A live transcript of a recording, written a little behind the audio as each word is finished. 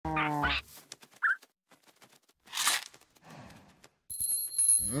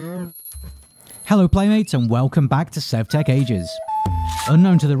Hello playmates and welcome back to Sevtech Ages.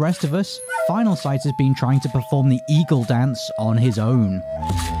 Unknown to the rest of us, Finalsight has been trying to perform the eagle dance on his own.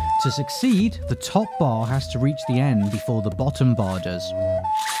 To succeed, the top bar has to reach the end before the bottom bar does.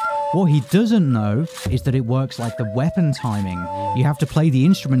 What he doesn't know is that it works like the weapon timing. You have to play the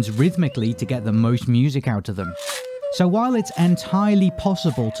instruments rhythmically to get the most music out of them. So while it's entirely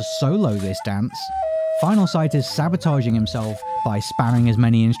possible to solo this dance, Finalsight is sabotaging himself by spamming as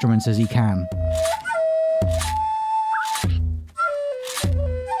many instruments as he can.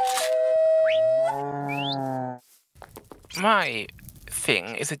 My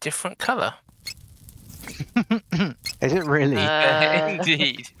thing is a different colour. Is it really?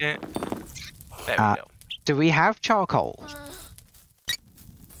 Indeed. There we go. Do we have charcoal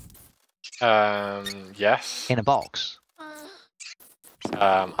Yes. in a box?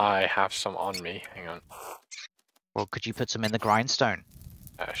 I have some on me. Hang on. Or could you put some in the grindstone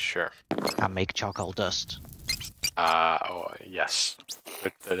Sure. and make charcoal dust? Oh, yes.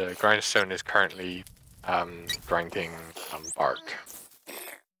 But the grindstone is currently grinding bark.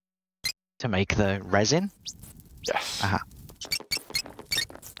 To make the resin? Yes. Aha.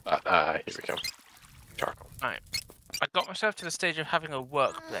 But here we go. Charcoal. Right. I got myself to the stage of having a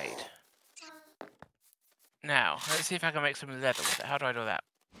work blade. Now, let's see if I can make some leather with it. How do I do that?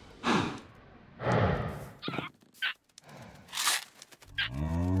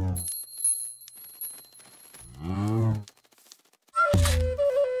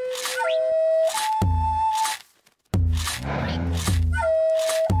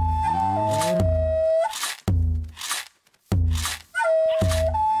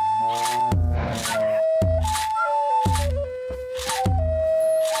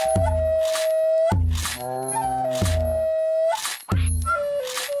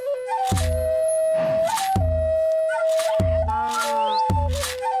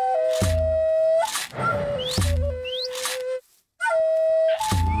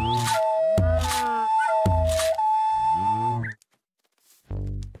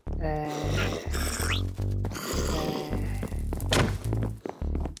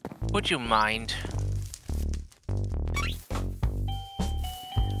 Would you mind?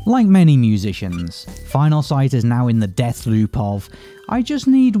 Like many musicians, Finalsight is now in the death loop of, I just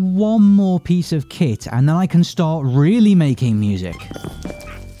need one more piece of kit and then I can start really making music.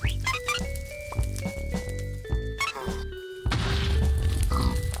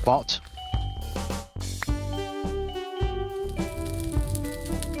 What?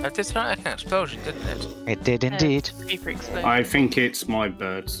 That did sound like an explosion, didn't it? It did indeed. I think it's my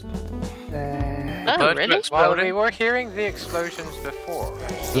birds. Bird really? Well, exploding? we were hearing the explosions before.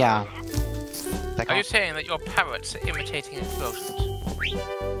 Yeah. They Are you can't- saying that your parrots are imitating explosions?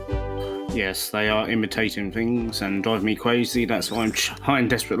 Yes, they are imitating things and drive me crazy. That's why I'm trying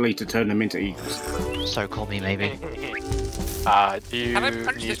desperately to turn them into eagles. So call me maybe. Do you Can I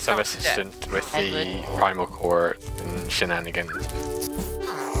punch need this some parrot to death? assistance with the primal core and shenanigans?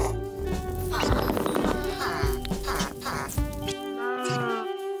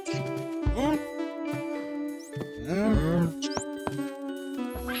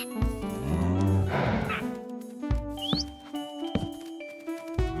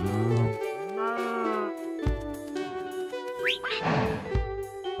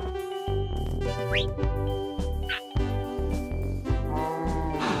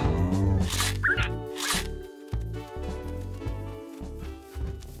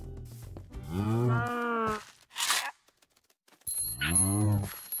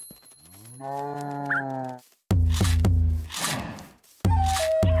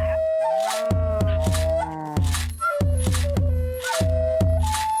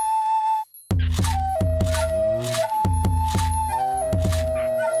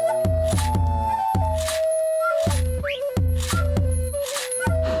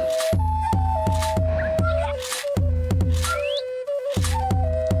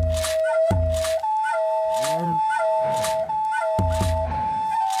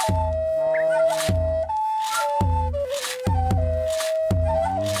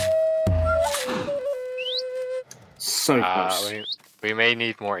 So close. We may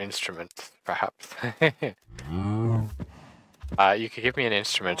need more instruments, perhaps. You could give me an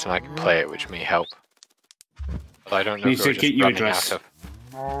instrument and I can play it, which may help. But I don't know Need if we're to get just you a running dress. out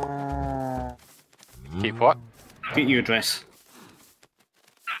of... Keep what? Get you a dress.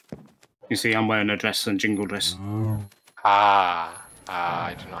 You see, I'm wearing a dress and jingle dress.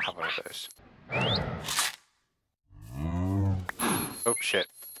 I do not have one of those. Oh shit.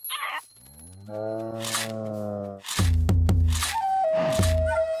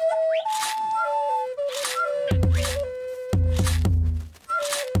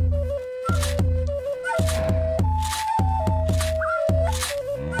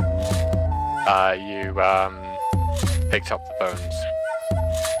 You picked up the bones.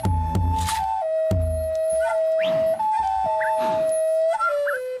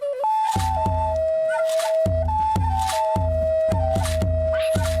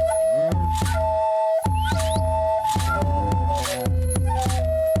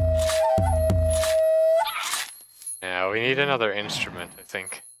 Yeah, we need another instrument, I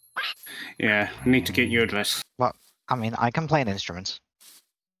think. Yeah, I need to get your address. Well, I mean, I can play an instrument.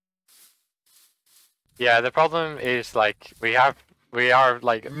 Yeah, the problem is like we are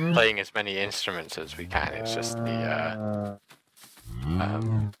like playing as many instruments as we can. It's just the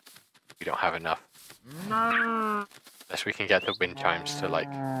we don't have enough. Unless we can get the wind chimes to like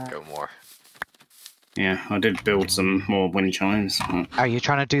go more. Yeah, I did build some more wind chimes. Are you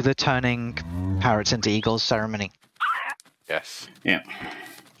trying to do the turning parrots into eagles ceremony? Yes. Yeah.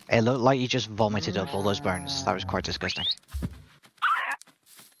 It looked like you just vomited up all those bones. That was quite disgusting.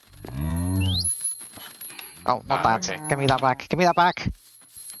 Oh, not that. Okay. Give me that back. Give me that back.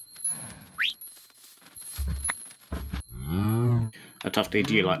 Tufty,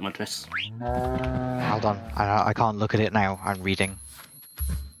 do you like my dress? Hold on. I can't look at it now. I'm reading.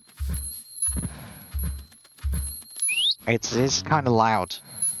 It's kind of loud.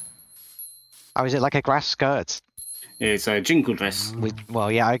 Oh, is it like a grass skirt? It's a jingle dress.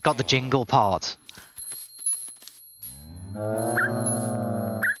 Well, yeah, I got the jingle part.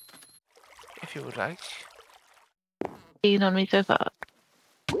 If you would like. Keen on me so far.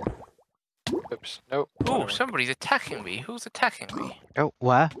 Oops. Nope. Oh, somebody's attacking me. Who's attacking me? Oh,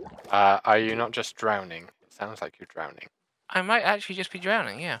 where? Are you not just drowning? It sounds like you're drowning. I might actually just be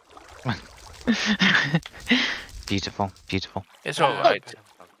drowning, yeah. Beautiful, beautiful. It's alright.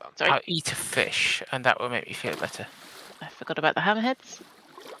 Sorry, I'll eat a fish, and that will make me feel better. I forgot about the hammerheads.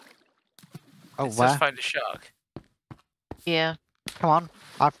 Oh, Let's where? just find a shark. Yeah. Come on.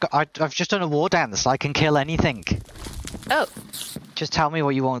 I've just done a war dance. I can kill anything. Oh. Just tell me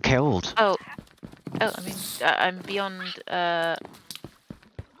what you want killed. Oh. Oh, I mean, I'm beyond, out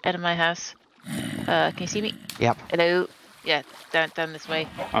of my house. Can you see me? Yep. Hello? Yeah, down this way.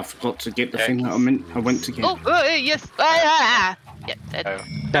 I forgot to get the thing that I went to get. Oh, yes! Yeah, dead. Oh.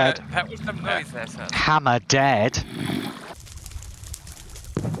 Dead. That was some noise there, sir. Hammer dead.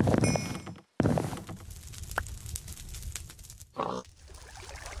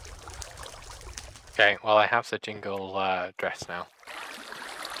 Okay, well I have the jingle dress now.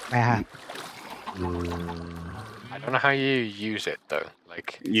 Yeah. I don't know how you use it though.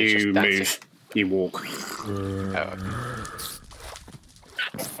 Like is it You just dancing? move, you walk. Oh, okay.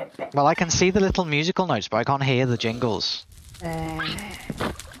 Well, I can see the little musical notes, but I can't hear the jingles. The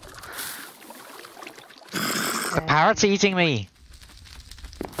parrot's eating me.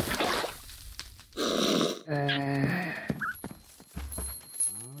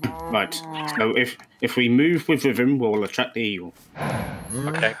 Right. So if we move with rhythm, we'll attract the eagle.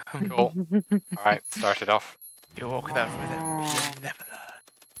 Okay, cool. Alright, start it off. You walk without rhythm. You'll never learn.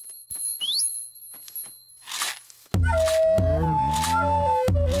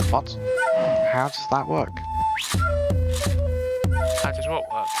 What? How does that work? How does what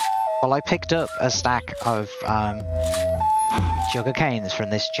work? Well, I picked up a stack of sugar canes from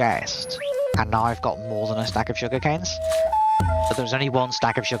this chest, and now I've got more than a stack of sugar canes. But there's only one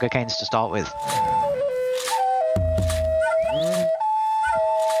stack of sugar canes to start with.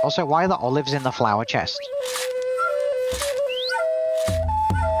 Also, why are the olives in the flower chest?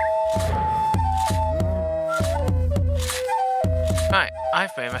 Right,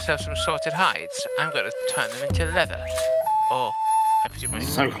 I've made myself some sorted hides. I'm going to turn them into leather. Or, I presume it's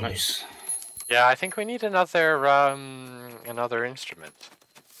So close. Yeah, I think we need another another instrument.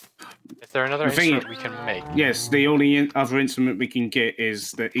 Is there another The thing- instrument we can make? Yes, the only other instrument we can get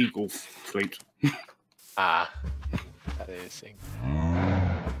is the eagle flute. Ah, that is.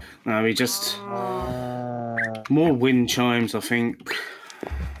 No, we just more wind chimes, I think.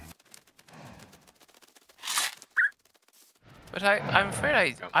 But I'm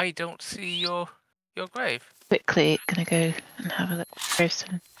afraid I don't see your grave. Quickly, gonna go and have a look.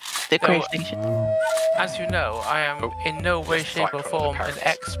 Gravestone. The No, grave station. As you know, I am in no way, shape, or Fight for the form an parrots.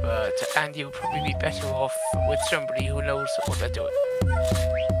 expert, and you'll probably be better off with somebody who knows what they're doing.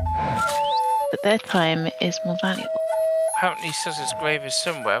 But their time is more valuable. Apparently, Suzz's grave is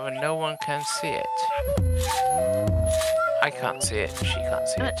somewhere, and no one can see it. I can't see it. She can't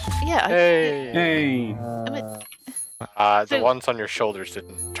see it. Yeah, Hey! Hey, I The So- ones on your shoulders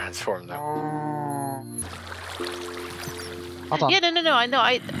didn't transform though. Hold on. yeah, no, I know.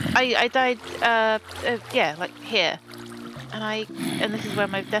 I died. Yeah, like here, and this is where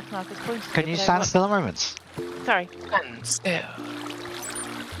my death mark is pointing. Can you but I stand wa- still a moment? Sorry. And still.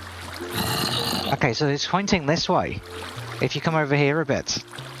 Okay, so it's pointing this way. If you come over here a bit.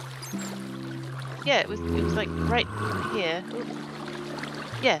 Yeah, it was like right here. Ooh.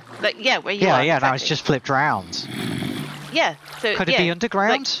 Yeah, like yeah, where you Yeah, are. yeah, now exactly. it's just flipped round. Yeah, so Could it yeah, be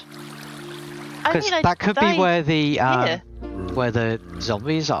underground? I Because mean, that could be died where here. the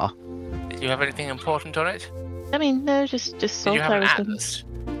zombies are. Do you have anything important on it? I mean, no, just Did salt. you have I an was gonna- atlas?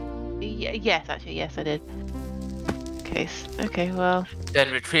 Yes, actually, yes, I did. Okay, well,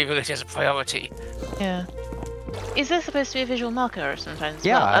 Then retrieval is a priority. yeah. Is there supposed to be a visual marker sometimes?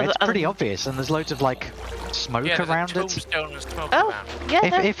 Yeah, well, it's other pretty than- obvious, and there's loads of like smoke Yeah, there's a around it. tombstone and smoke Oh, around. yeah,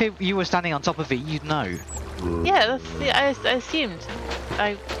 no, If you were standing on top of it, you'd know. yeah, I assumed.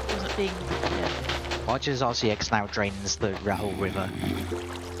 I wasn't being. Yeah. Watch as RCX now drains the whole river.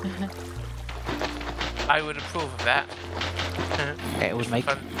 I would approve of that. It would make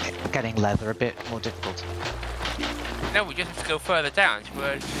Fun. getting leather a bit more difficult. No, we just have to go further down.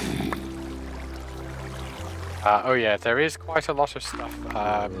 Oh yeah, there is quite a lot of stuff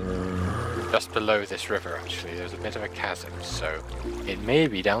just below this river. Actually, there's a bit of a chasm, so it may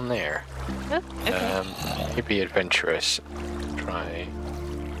be down there. Oh, okay. Maybe adventurous. Try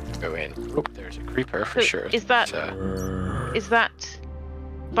go in. Oh, there's a creeper for So sure. is that- Is that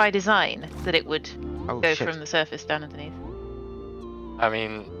by design that it would Oh go shit. from the surface down underneath? I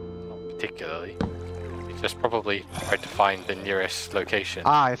mean, not particularly. We just probably tried to find the nearest location.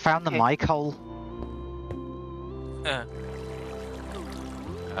 Ah, I found the Okay. mic hole.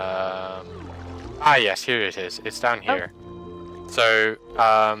 Yes, here it is. It's down here. So,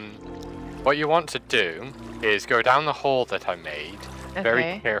 what you want to do is go down the hole that I made very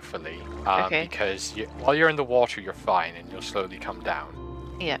Okay. carefully, Okay. because while you're in the water, you're fine, and you'll slowly come down.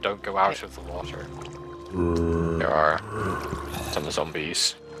 Yeah. Don't go out of the water. There are some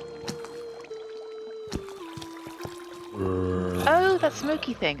zombies. Oh, that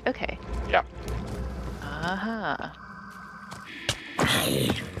smoky thing. Okay. Yeah. Aha.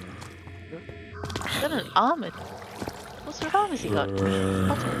 Is that an armored? What sort of armor has he got?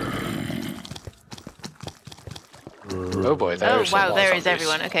 Oh boy, Oh there's some wow, more there is zombies.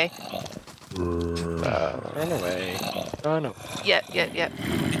 everyone. Okay. Run away. Run away. Yeah.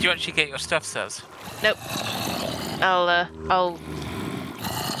 Did you actually get your stuff, Saz? Nope. I'll look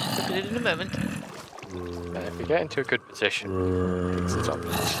at it in a moment. And if we get into a good position, it's the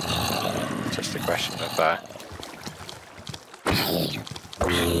zombies. It's just a question of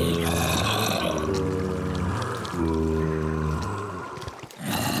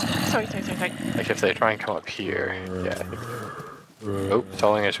Sorry. like if they try and come up here, yeah. Oh,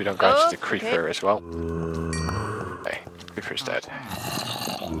 telling us we don't go Oh, to the creeper as well. Okay, creeper's dead.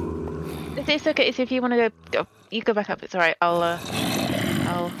 It's okay. It's if you want to go, you go back up. It's alright. I'll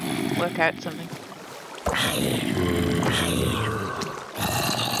work out something.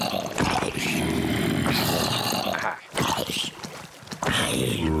 Aha.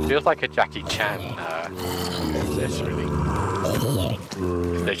 Feels like a Jackie Chan this really.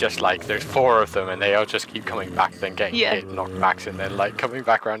 They're just like, there's 4 of them and they all just keep coming back, then getting Yeah. hit, knockbacks, and then like coming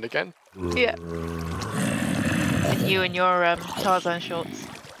back around again. Yeah. And you and your Tarzan shorts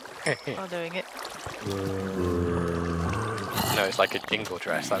are doing it. No, it's like a jingle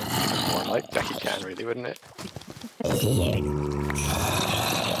dress. That would be more like Jackie Chan, really, wouldn't it?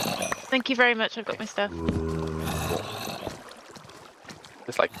 Thank you very much. I've got my stuff.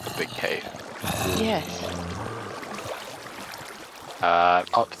 It's like a big cave. Yes.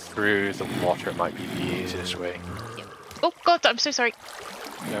 Up through the water might be the easiest way. Oh God, I'm so sorry.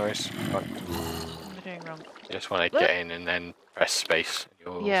 No, it's fine. What am I doing wrong? You just want to What? get in and then press space.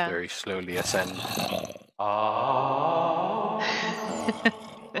 You'll Yeah. very slowly ascend.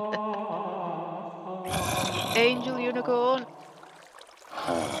 Angel unicorn.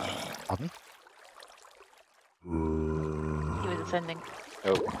 Pardon? He was ascending.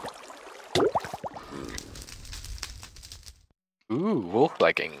 Oh. Ooh, wolf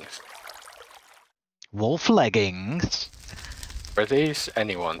leggings. Wolf leggings. Were these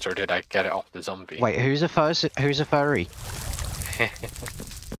anyone's, or did I get it off the zombie? Wait, who's a furry?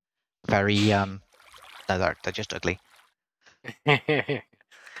 Very no, they're just ugly. How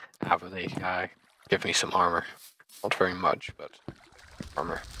about they give me some armor? Not very much, but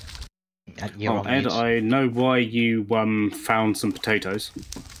armor. You're Oh, on Ed, mute. I know why you found some potatoes.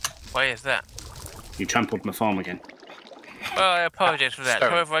 Why is that? You trampled my farm again. Well, I apologise for that.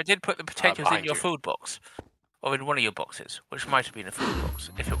 Stone. However, I did put the potatoes in behind your you. food box. Or in one of your boxes, which might have been a food box,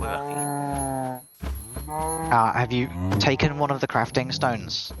 if it were lucky. Have you taken one of the crafting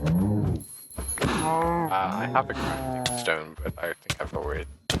stones? I have a crafting stone, but I think I've already.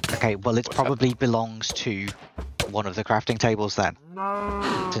 Okay, well it What's that? probably belongs to one of the crafting tables then.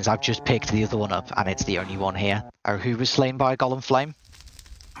 Since I've just picked the other one up and it's the only one here. Oh, who was slain by a golem flame?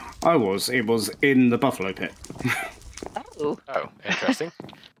 I was. It was in the buffalo pit. Oh. Oh, interesting.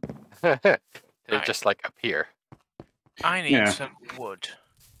 They just like appear. I need some wood.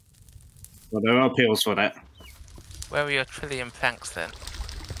 Well, there are appeals for that. Where are your trillium planks then?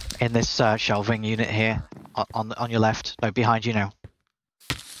 In this shelving unit here, on your left. No, behind you now.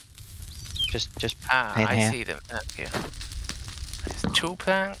 Just in I here. see them. Thank you. There's 2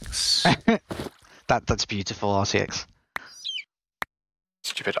 planks. That's beautiful, RCX.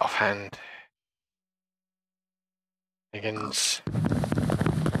 Stupid offhand. Higgins.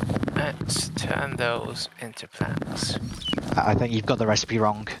 Let's turn those into planks. I think you've got the recipe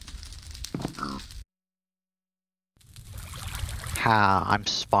wrong. Ha, I'm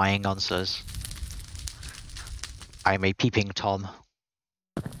spying on Sirs. I'm a peeping Tom.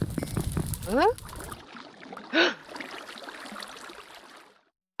 Huh?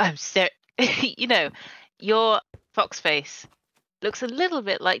 I'm you know, your fox face looks a little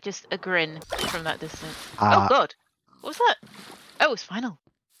bit like just a grin from that distance. Oh god, what was that? Oh, it's final.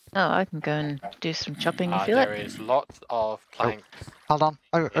 Oh, I can go and do some chopping if you like. There is lots of planks. Hold on.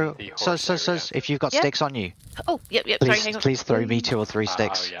 Sirs, if you've got Yeah. sticks on you, Oh, yep, sorry, please, hang on. please throw me 2 or 3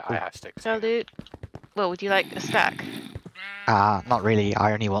 sticks. Oh yeah, I have sticks. Shall do. Well, would you like a stack? Not really.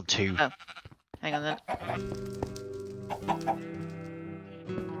 I only want 2. Oh. Hang on then.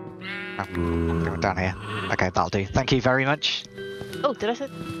 Go down here. Okay, that'll do. Thank you very much. Oh, did I say?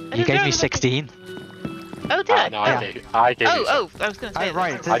 You gave me 16. Oh, did I? No, I gave you some. Oh, I was going to say. Oh,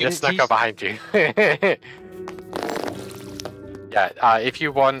 right. I just snuck up behind you. Yeah, if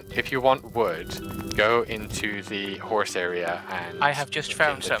you want wood, go into the horse area and. I have just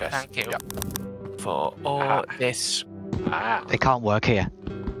found some. Thank you. For all this. It can't work here.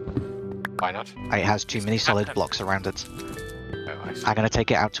 Why not? It has too many solid blocks around it. Oh, I see. I'm gonna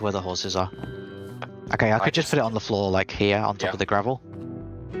take it out to where the horses are. Okay, I could just put it on the floor, like here, on top of the gravel.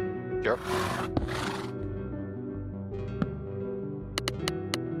 Sure.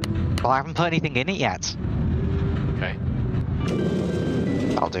 Well, I haven't put anything in it yet. Okay.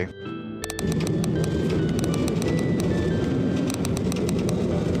 That'll do.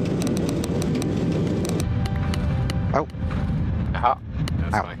 Oh. Aha.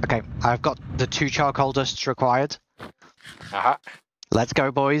 That's Ow. fine. Okay, I've got the 2 charcoal dusts required. Aha. Let's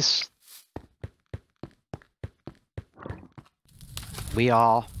go, boys. We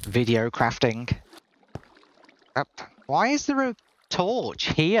are video crafting. Yep. Why is there a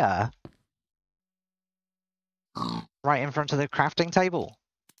torch here? Right in front of the crafting table.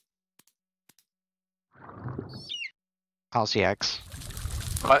 RCX.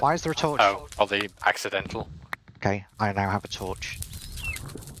 What? Why is there a torch? Oh, well, the accidental. Okay, I now have a torch.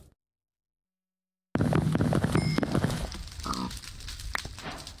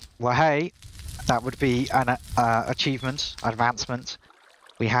 Well, hey, that would be an achievement, advancement.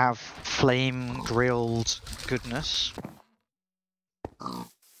 We have flame grilled goodness.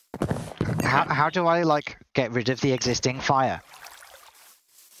 How do I like get rid of the existing fire?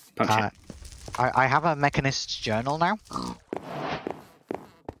 Punch it. I have a mechanist's journal now. Oh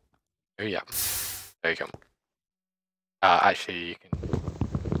yeah. There you go. Actually, you can.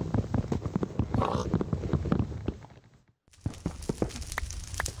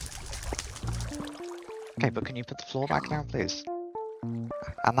 Okay, but can you put the floor back now, please?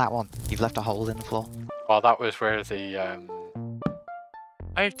 And that one. You've left a hole in the floor. Well, that was where the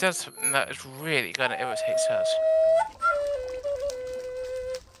I've done something that is really going to irritate us.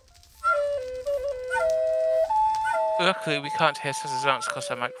 Luckily, we can't hear Suss's answer because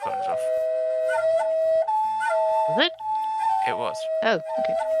our microphone is off. Was it? It was. Oh,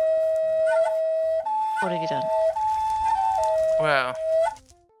 okay. What have you done? Well,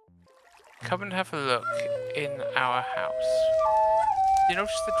 come and have a look in our house. Do you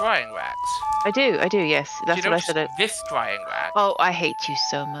notice the drying racks? I do, yes. That's Do you what I notice said. this drying rack? Oh, I hate you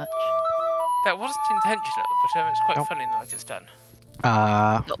so much. That wasn't intentional, but it's quite funny now that it's done.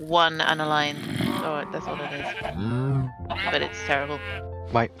 Got one aniline. Oh, that's what it is. But it's terrible.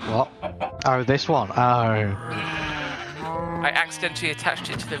 Wait, what? Oh, this one. Oh. I accidentally attached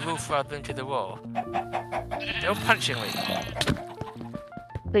it to the roof rather than to the wall. They're punching me.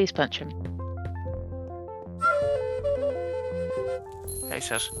 Please punch him. Hey,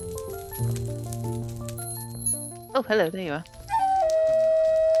 Sus. Oh, hello, there you are.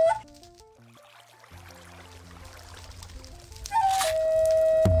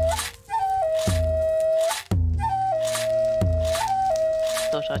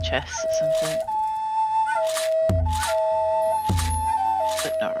 Sort our chests at some point.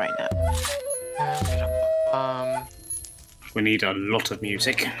 But not right now. We need a lot of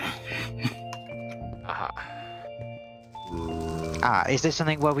music. Is this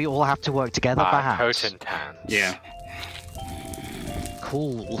something where we all have to work together, perhaps? Potent hands. Yeah.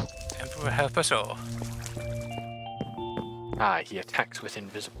 Cool. Emperor help us all. He attacks with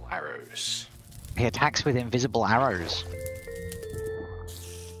invisible arrows. He attacks with invisible arrows.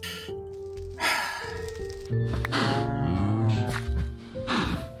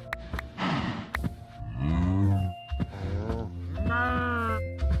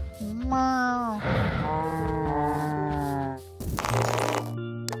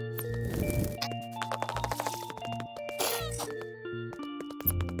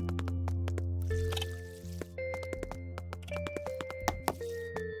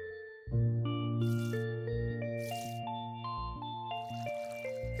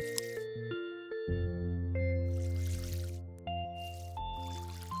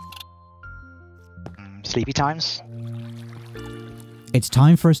 Sleepy times? It's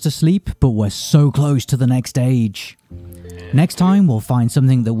time for us to sleep, but we're so close to the next age. Next time, we'll find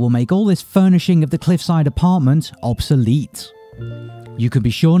something that will make all this furnishing of the cliffside apartment obsolete. You can be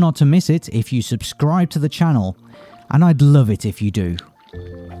sure not to miss it if you subscribe to the channel, and I'd love it if you do.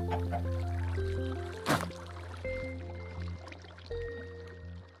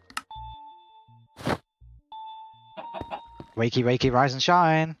 Wakey, wakey, rise and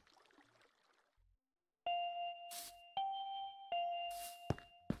shine!